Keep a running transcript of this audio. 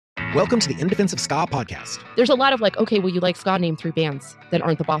Welcome to the In Defense of Ska podcast. There's a lot of like, okay, well, you like ska, name 3 bands that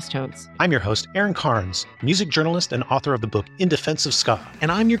aren't the Boss Tones. I'm your host, Aaron Carnes, music journalist and author of the book In Defense of Ska. And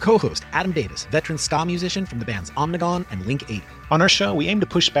I'm your co-host, Adam Davis, veteran ska musician from the bands Omnigone and Link 80. On our show, we aim to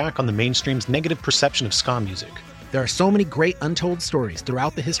push back on the mainstream's negative perception of ska music. There are so many great untold stories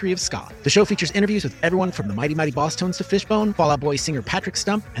throughout the history of ska. The show features interviews with everyone from the Mighty Mighty Boss Tones to Fishbone, Fall Out Boy singer Patrick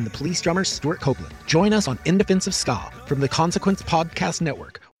Stump, and the Police drummer Stuart Copeland. Join us on In Defense of Ska from the Consequence Podcast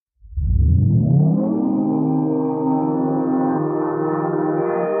Network.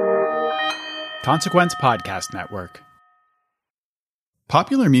 Consequence Podcast Network.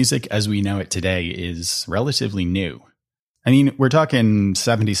 Popular music as we know it today is relatively new. I mean, we're talking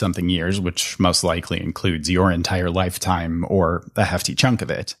 70-something years, which most likely includes your entire lifetime or a hefty chunk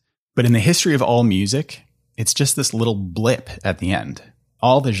of it. But in the history of all music, it's just this little blip at the end.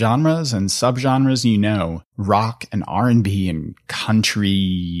 All the genres and subgenres you know, rock and R&B and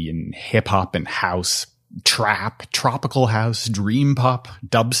country and hip-hop and house, trap, tropical house, dream pop,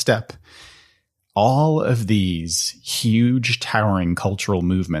 dubstep, all of these huge, towering cultural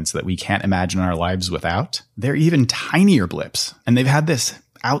movements that we can't imagine our lives without, they're even tinier blips, and they've had this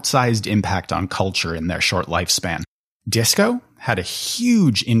outsized impact on culture in their short lifespan. Disco had a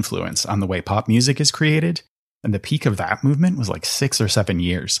huge influence on the way pop music is created, and the peak of that movement was like 6 or 7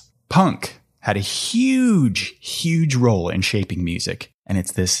 years. Punk had a huge, huge role in shaping music, and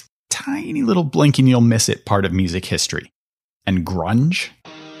it's this tiny little blink and you'll miss it part of music history. And grunge?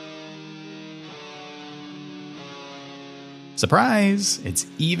 Surprise! It's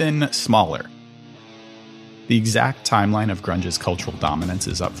even smaller. The exact timeline of grunge's cultural dominance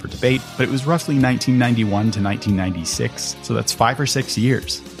is up for debate, but it was roughly 1991 to 1996, so that's 5 or 6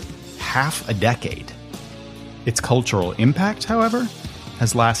 years. Half a decade. Its cultural impact, however,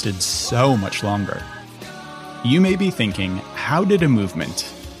 has lasted so much longer. You may be thinking, how did a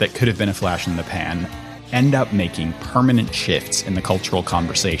movement that could have been a flash in the pan end up making permanent shifts in the cultural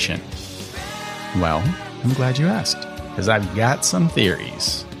conversation? Well, I'm glad you asked, because I've got some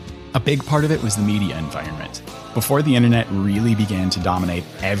theories. A big part of it was the media environment. Before the internet really began to dominate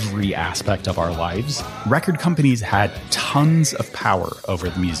every aspect of our lives, record companies had tons of power over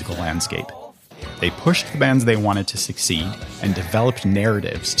the musical landscape. They pushed the bands they wanted to succeed and developed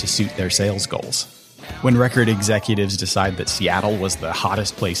narratives to suit their sales goals. When record executives decide that Seattle was the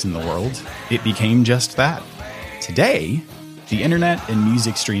hottest place in the world, it became just that. Today, the internet and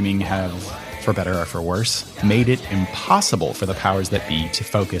music streaming have, for better or for worse, made it impossible for the powers that be to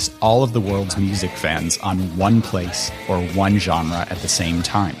focus all of the world's music fans on one place or one genre at the same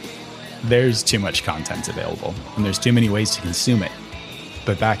time. There's too much content available, and there's too many ways to consume it.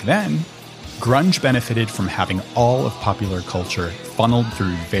 But back then, grunge benefited from having all of popular culture funneled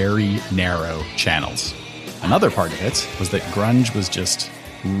through very narrow channels. Another part of it was that grunge was just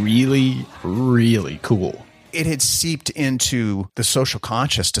really, really cool. It had seeped into the social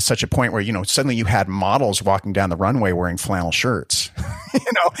conscious to such a point where, suddenly you had models walking down the runway wearing flannel shirts,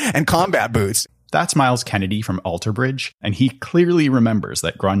 and combat boots. That's Miles Kennedy from Alter Bridge, and he clearly remembers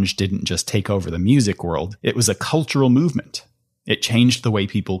that grunge didn't just take over the music world, it was a cultural movement. It changed the way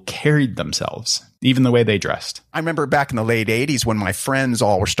people carried themselves, even the way they dressed. I remember back in the late 80s when my friends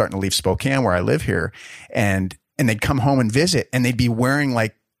all were starting to leave Spokane, where I live here, and they'd come home and visit, and they'd be wearing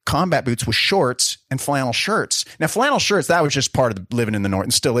like combat boots with shorts and flannel shirts. Now, flannel shirts, that was just part of living in the North,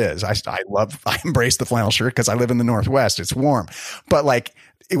 and still is. I embrace the flannel shirt because I live in the Northwest. It's warm. But like,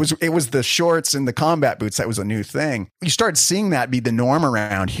 it was the shorts and the combat boots that was a new thing. You started seeing that be the norm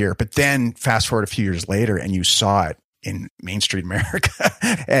around here. But then fast forward a few years later and you saw it in Main Street America.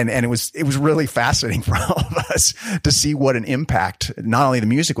 and it was really fascinating for all of us to see what an impact not only the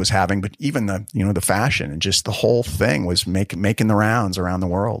music was having, but even the fashion and just the whole thing was making the rounds around the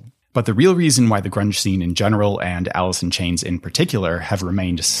world. But the real reason why the grunge scene in general and Alice in Chains in particular have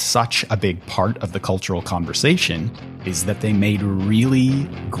remained such a big part of the cultural conversation is that they made really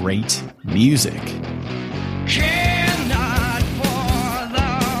great music.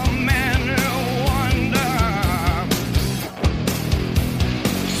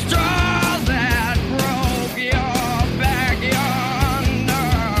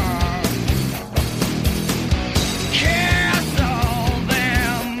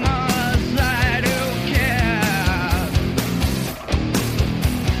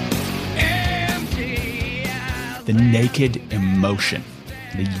 The naked emotion,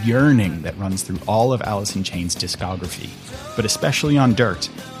 the yearning that runs through all of Alice in Chains' discography, but especially on Dirt.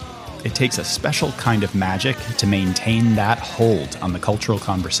 It takes a special kind of magic to maintain that hold on the cultural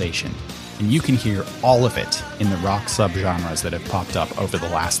conversation, and you can hear all of it in the rock subgenres that have popped up over the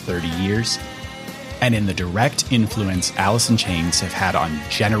last 30 years. and in the direct influence Alice in Chains have had on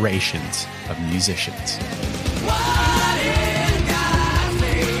generations of musicians.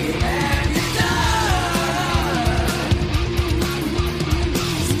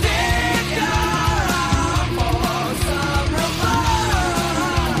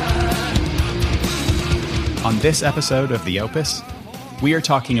 On this episode of The Opus, we are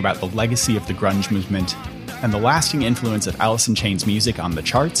talking about the legacy of the grunge movement and the lasting influence of Alice in Chains music on the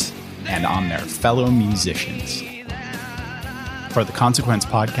charts and on their fellow musicians. For the Consequence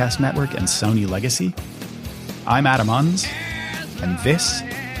Podcast Network and Sony Legacy, I'm Adam Unz, and this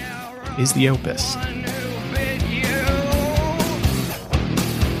is The Opus.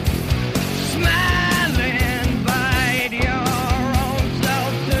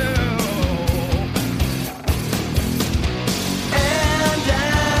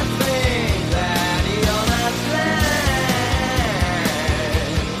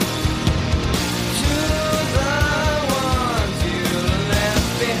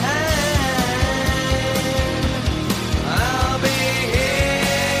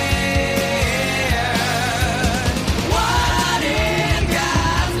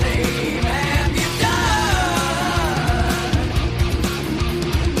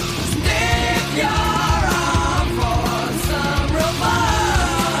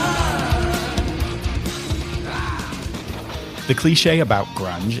 The cliche about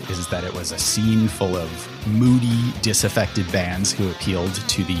grunge is that it was a scene full of moody, disaffected bands who appealed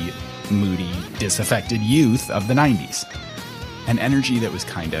to the moody, disaffected youth of the 90s. An energy that was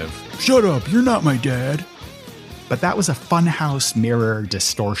kind of, "Shut up, you're not my dad." But that was a funhouse mirror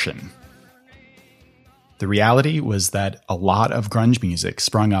distortion. The reality was that a lot of grunge music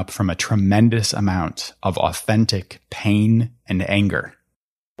sprung up from a tremendous amount of authentic pain and anger.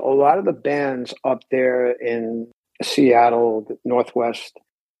 A lot of the bands up there in Seattle, the Northwest,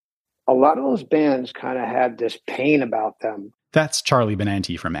 a lot of those bands kind of had this pain about them. That's Charlie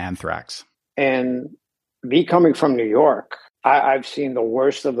Benanti from Anthrax. And me coming from New York, I've seen the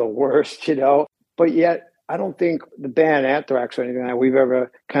worst of the worst, but yet I don't think the band Anthrax or anything like that, we've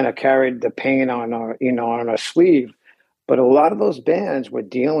ever kind of carried the pain on our, on our sleeve. But a lot of those bands were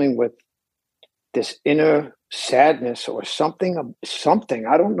dealing with this inner sadness or something.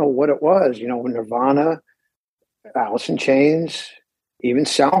 I don't know what it was, Nirvana, Alice in Chains, even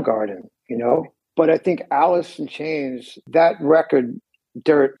Soundgarden, But I think Alice in Chains, that record,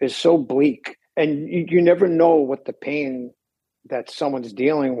 Dirt, is so bleak. And you never know what the pain that someone's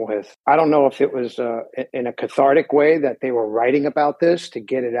dealing with. I don't know if it was in a cathartic way that they were writing about this to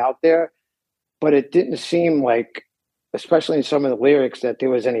get it out there, but it didn't seem like, especially in some of the lyrics, that there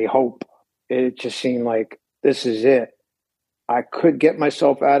was any hope. It just seemed like, this is it. I could get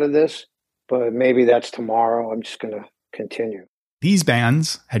myself out of this, but maybe that's tomorrow. I'm just going to continue. These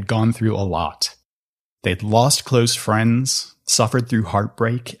bands had gone through a lot. They'd lost close friends, suffered through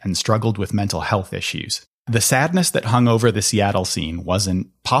heartbreak, and struggled with mental health issues. The sadness that hung over the Seattle scene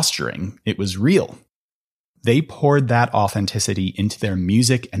wasn't posturing, it was real. They poured that authenticity into their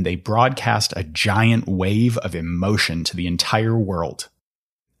music, and they broadcast a giant wave of emotion to the entire world.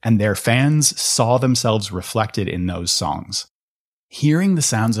 And their fans saw themselves reflected in those songs. Hearing the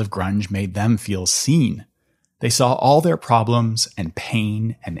sounds of grunge made them feel seen. They saw all their problems and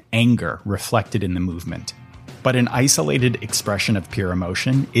pain and anger reflected in the movement. But an isolated expression of pure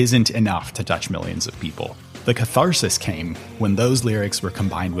emotion isn't enough to touch millions of people. The catharsis came when those lyrics were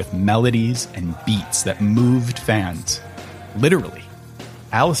combined with melodies and beats that moved fans. Literally.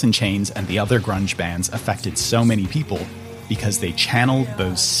 Alice in Chains and the other grunge bands affected so many people because they channeled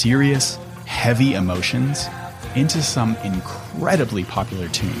those serious, heavy emotions into some incredibly popular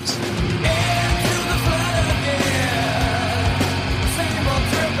tunes.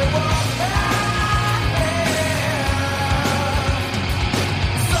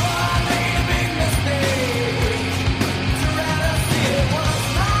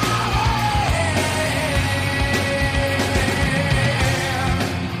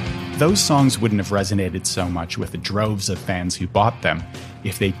 Those songs wouldn't have resonated so much with the droves of fans who bought them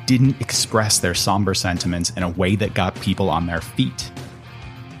if they didn't express their somber sentiments in a way that got people on their feet.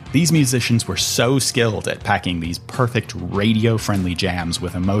 These musicians were so skilled at packing these perfect radio-friendly jams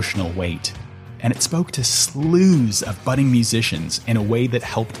with emotional weight, and it spoke to slews of budding musicians in a way that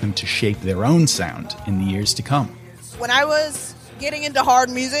helped them to shape their own sound in the years to come. When I was getting into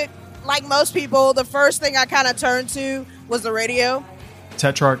hard music, like most people, the first thing I kind of turned to was the radio.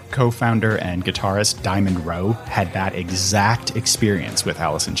 Tetrarch co-founder and guitarist Diamond Rowe had that exact experience with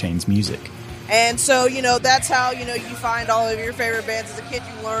Alice in Chains music. And so, that's how, you find all of your favorite bands as a kid,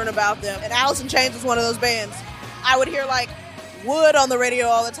 you learn about them. And Alice in Chains was one of those bands. I would hear, Wood on the radio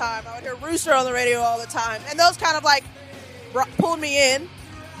all the time. I would hear Rooster on the radio all the time. And those kind of like pulled me in.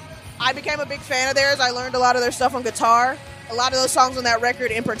 I became a big fan of theirs. I learned a lot of their stuff on guitar. A lot of those songs on that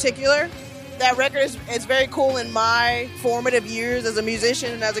record in particular. That record is very cool in my formative years as a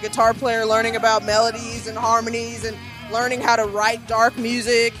musician and as a guitar player, learning about melodies and harmonies and learning how to write dark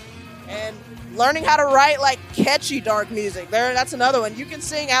music and learning how to write like catchy dark music. That's another one. You can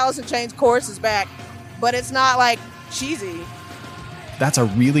sing Alice in Chains choruses back, but it's not like cheesy. That's a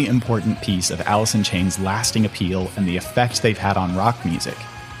really important piece of Alice in Chains' lasting appeal and the effect they've had on rock music.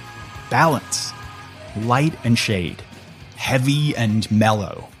 Balance, light and shade, heavy and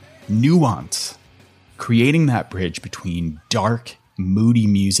mellow, nuance, creating that bridge between dark, moody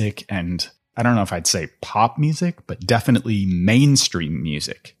music and, I don't know if I'd say pop music, but definitely mainstream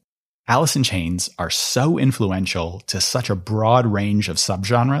music. Alice in Chains are so influential to such a broad range of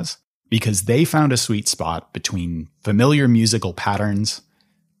subgenres because they found a sweet spot between familiar musical patterns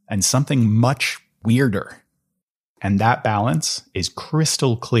and something much weirder. And that balance is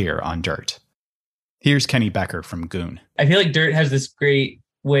crystal clear on Dirt. Here's Kenny Becker from Goon. I feel like Dirt has this great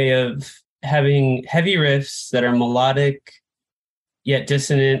way of having heavy riffs that are melodic yet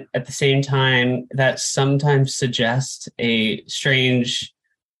dissonant at the same time that sometimes suggest a strange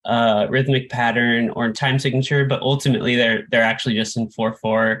rhythmic pattern or time signature, but ultimately they're actually just in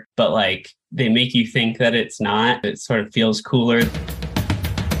 4/4, but like they make you think that it's not. It sort of feels cooler.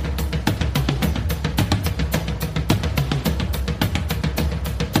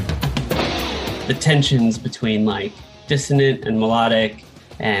 The tensions between like dissonant and melodic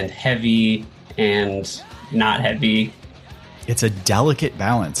and heavy and not heavy. It's a delicate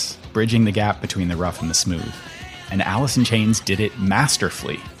balance, bridging the gap between the rough and the smooth. And Alice in Chains did it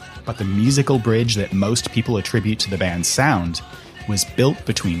masterfully. But the musical bridge that most people attribute to the band's sound was built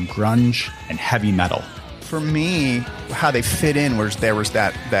between grunge and heavy metal. For me, how they fit in was there was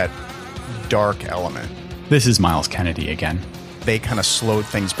that dark element. This is Miles Kennedy again. They kind of slowed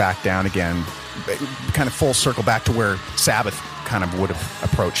things back down again, kind of full circle back to where Sabbath kind of would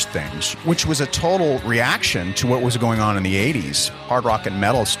have approached things, which was a total reaction to what was going on in the 80s. Hard rock and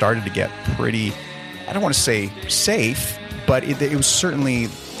metal started to get pretty, I don't want to say safe, but it was certainly,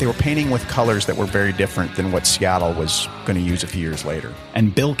 they were painting with colors that were very different than what Seattle was going to use a few years later.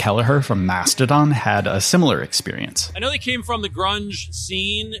 And Bill Kelleher from Mastodon had a similar experience. I know they came from the grunge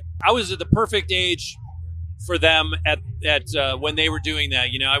scene. I was at the perfect age for them at when they were doing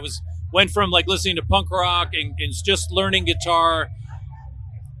that. You know, went from like listening to punk rock and just learning guitar,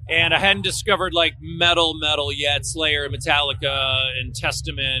 and I hadn't discovered like metal yet, Slayer, Metallica, and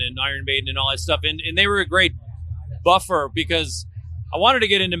Testament, and Iron Maiden, and all that stuff. And they were a great buffer because I wanted to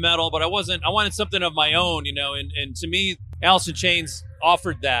get into metal, but I wanted something of my own, you know, and to me, Alice in Chains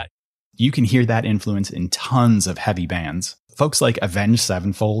offered that. You can hear that influence in tons of heavy bands. Folks like Avenged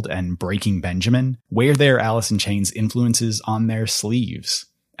Sevenfold and Breaking Benjamin wear their Alice in Chains influences on their sleeves,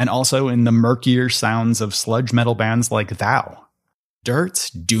 and also in the murkier sounds of sludge metal bands like Thou. Dirt's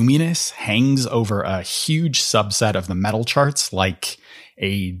doominess hangs over a huge subset of the metal charts like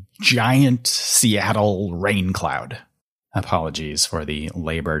a giant Seattle rain cloud. Apologies for the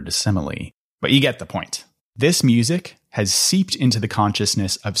labored simile, but you get the point. This music has seeped into the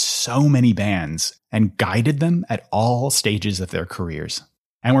consciousness of so many bands and guided them at all stages of their careers.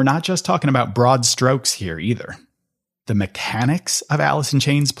 And we're not just talking about broad strokes here either. The mechanics of Alice in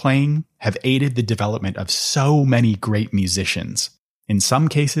Chains playing have aided the development of so many great musicians. In some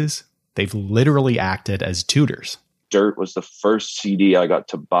cases, they've literally acted as tutors. Dirt was the first CD I got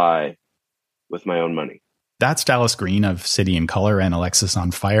to buy with my own money. That's Dallas Green of City in Color and Alexis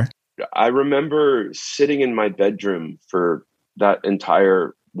on Fire. I remember sitting in my bedroom for that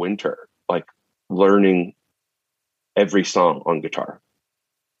entire winter, like learning every song on guitar,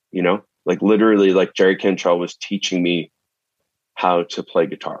 you know, like literally like Jerry Cantrell was teaching me how to play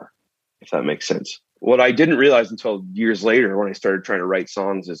guitar, if that makes sense. What I didn't realize until years later when I started trying to write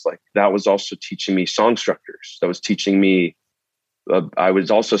songs is like that was also teaching me song structures. That was teaching me. I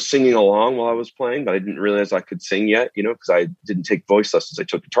was also singing along while I was playing, but I didn't realize I could sing yet, you know, because I didn't take voice lessons. I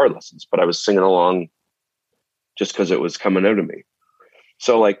took guitar lessons, but I was singing along just because it was coming out of me.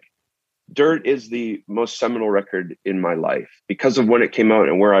 So like Dirt is the most seminal record in my life because of when it came out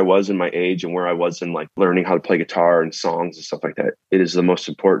and where I was in my age and where I was in like learning how to play guitar and songs and stuff like that. It is the most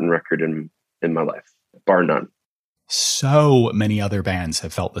important record in my life, bar none. So many other bands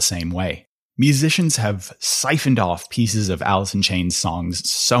have felt the same way. Musicians have siphoned off pieces of Alice in Chains songs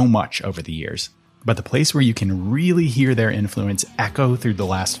so much over the years, but the place where you can really hear their influence echo through the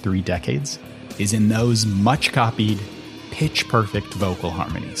last 3 decades is in those much copied, pitch-perfect vocal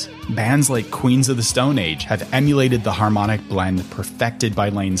harmonies. Bands like Queens of the Stone Age have emulated the harmonic blend perfected by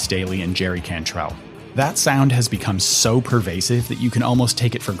Lane Staley and Jerry Cantrell. That sound has become so pervasive that you can almost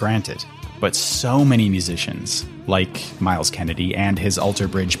take it for granted. But so many musicians, like Myles Kennedy and his Alter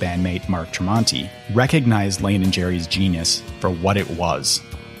Bridge bandmate Mark Tremonti, recognized Lane and Jerry's genius for what it was.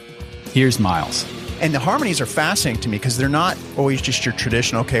 Here's Myles. And the harmonies are fascinating to me because they're not always just your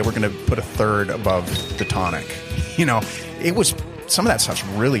traditional, okay, we're going to put a third above the tonic. You know, it was, some of that stuff's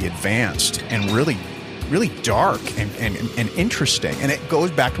really advanced and really, really dark and interesting. And it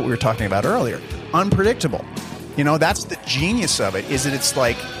goes back to what we were talking about earlier. Unpredictable. You know, that's the genius of it, is that it's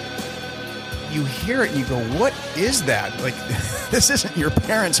like, you hear it and you go, what is that? Like, this isn't your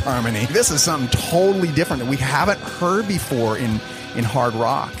parents' harmony. This is something totally different that we haven't heard before in hard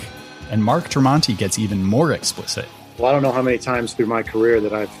rock. And Mark Tremonti gets even more explicit. Well, I don't know how many times through my career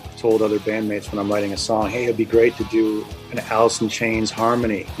that I've told other bandmates when I'm writing a song, hey, it'd be great to do an Alice in Chains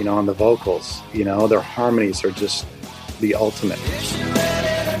harmony, you know, on the vocals. You know, their harmonies are just the ultimate.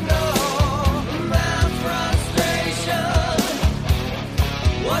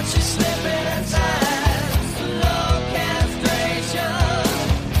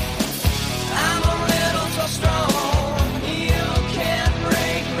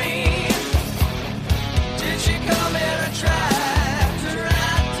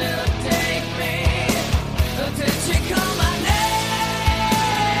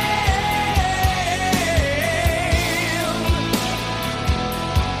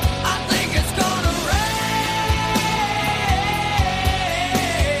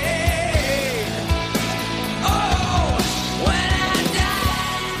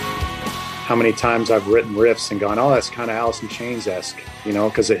 How many times I've written riffs and gone, oh, that's kind of Alice in Chains-esque, you know,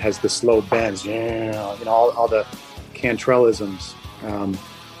 because it has the slow bends, you know, all the Cantrellisms.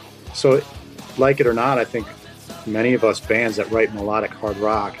 So, like it or not, I think many of us bands that write melodic hard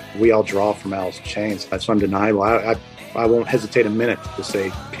rock, we all draw from Alice in Chains. That's undeniable. I won't hesitate a minute to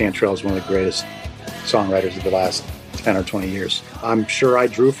say Cantrell is one of the greatest songwriters of the last 10 or 20 years. I'm sure I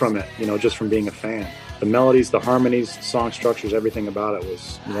drew from it, you know, just from being a fan. The melodies, the harmonies, song structures, everything about it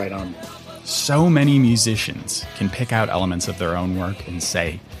was right on. So many musicians can pick out elements of their own work and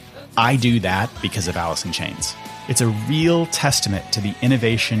say, I do that because of Alice in Chains. It's a real testament to the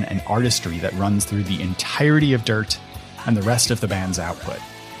innovation and artistry that runs through the entirety of Dirt and the rest of the band's output.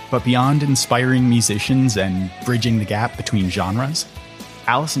 But beyond inspiring musicians and bridging the gap between genres,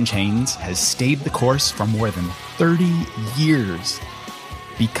 Alice in Chains has stayed the course for more than 30 years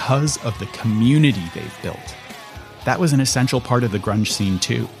because of the community they've built. That was an essential part of the grunge scene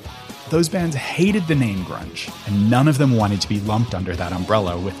too. Those bands hated the name grunge, and none of them wanted to be lumped under that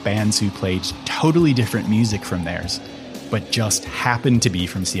umbrella with bands who played totally different music from theirs, but just happened to be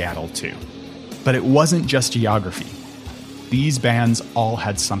from Seattle too. But it wasn't just geography. These bands all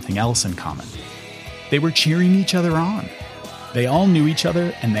had something else in common. They were cheering each other on. They all knew each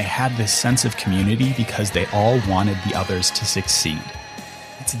other, and they had this sense of community because they all wanted the others to succeed.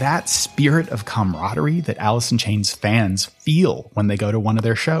 It's that spirit of camaraderie that Alice in Chains fans feel when they go to one of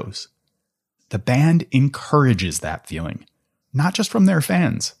their shows. The band encourages that feeling, not just from their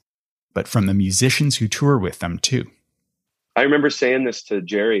fans, but from the musicians who tour with them too. I remember saying this to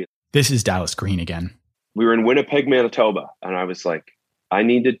Jerry. This is Dallas Green again. We were in Winnipeg, Manitoba, and I was like, I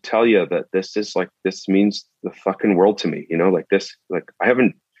need to tell you that this means the fucking world to me. You know, like this, like I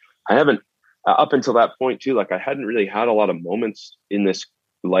haven't up until that point too, like I hadn't really had a lot of moments in this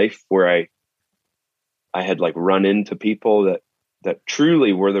life where I had like run into people that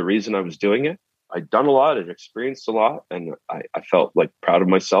truly were the reason I was doing it. I'd done a lot, I'd experienced a lot, and I felt like proud of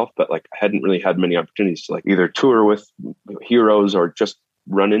myself, but like I hadn't really had many opportunities to like either tour with heroes or just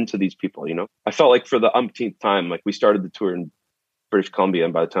run into these people, you know? I felt like for the umpteenth time, like we started the tour in British Columbia,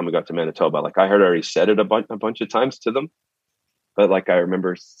 and by the time we got to Manitoba, like I had already said it a bunch of times to them, but like I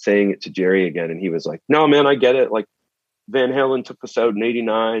remember saying it to Jerry again, and he was like, no, man, I get it. Like Van Halen took us out in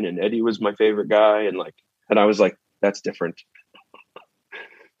 '89 and Eddie was my favorite guy. And I was like, that's different.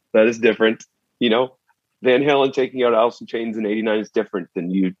 That is different. You know, Van Halen taking out Alice in Chains in '89 is different than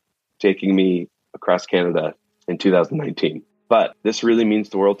you taking me across Canada in 2019. But this really means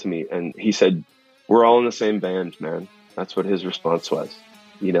the world to me. And he said, we're all in the same band, man. That's what his response was.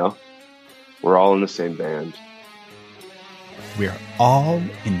 You know, we're all in the same band. We're all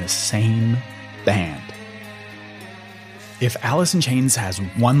in the same band. If Alice in Chains has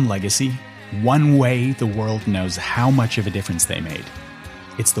one legacy, one way the world knows how much of a difference they made,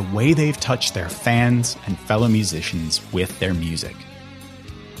 it's the way they've touched their fans and fellow musicians with their music.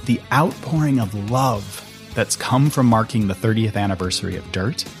 The outpouring of love that's come from marking the 30th anniversary of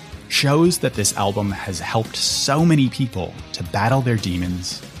Dirt shows that this album has helped so many people to battle their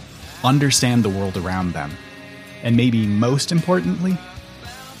demons, understand the world around them, and maybe most importantly,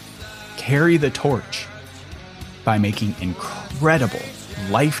 carry the torch by making incredible,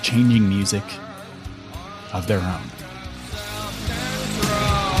 life-changing music of their own.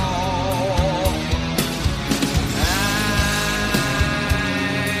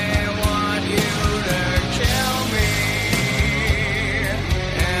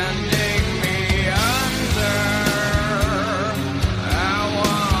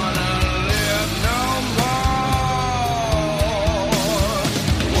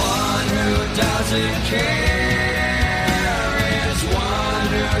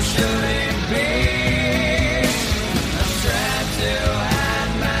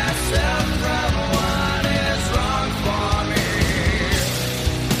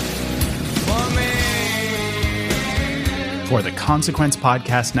 For the Consequence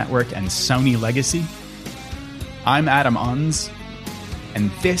Podcast Network and Sony Legacy, I'm Adam Unz, and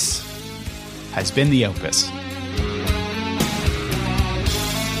this has been The Opus.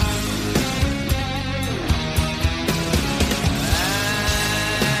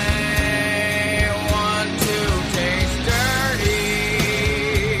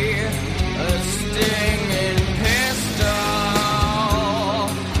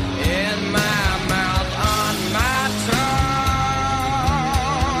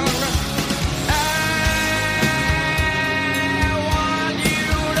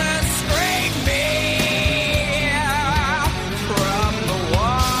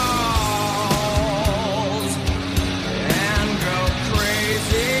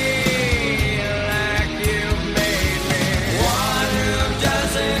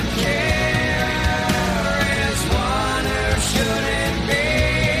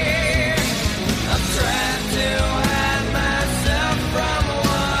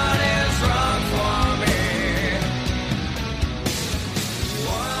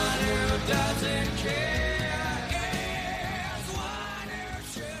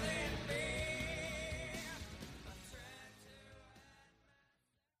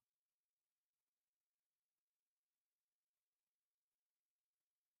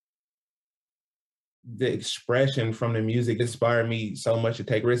 The expression from the music inspired me so much to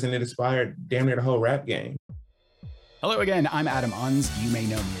take risks, and it inspired damn near the whole rap game. Hello again, I'm Adam Unz. You may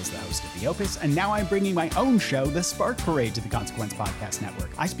know me as the host of The Opus, and now I'm bringing my own show, The Spark Parade, to the Consequence Podcast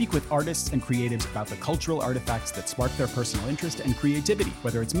Network. I speak with artists and creatives about the cultural artifacts that spark their personal interest and creativity,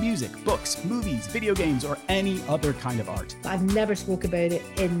 whether it's music, books, movies, video games, or any other kind of art. I've never spoke about it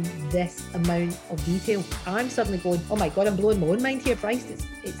in this amount of detail. I'm suddenly going, oh my God, I'm blowing my own mind here. Christ,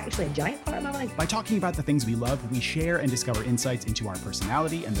 it's actually a giant part of my life. By talking about the things we love, we share and discover insights into our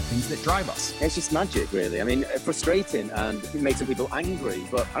personality and the things that drive us. It's just magic, really. I mean, frustrating and it makes some people angry,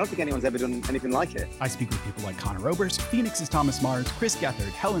 but I don't think anyone's ever done anything like it. I speak with people like Connor Oberst, Phoenix's Thomas Mars, Chris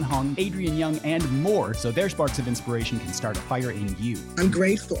Gethard, Helen Hong, Adrian Young, and more, so their sparks of inspiration can start a fire in you. I'm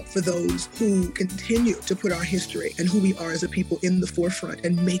grateful for those who continue to put our history and who we are as a people in the forefront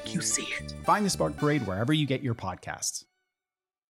and make you see it. Find The Spark Parade wherever you get your podcasts.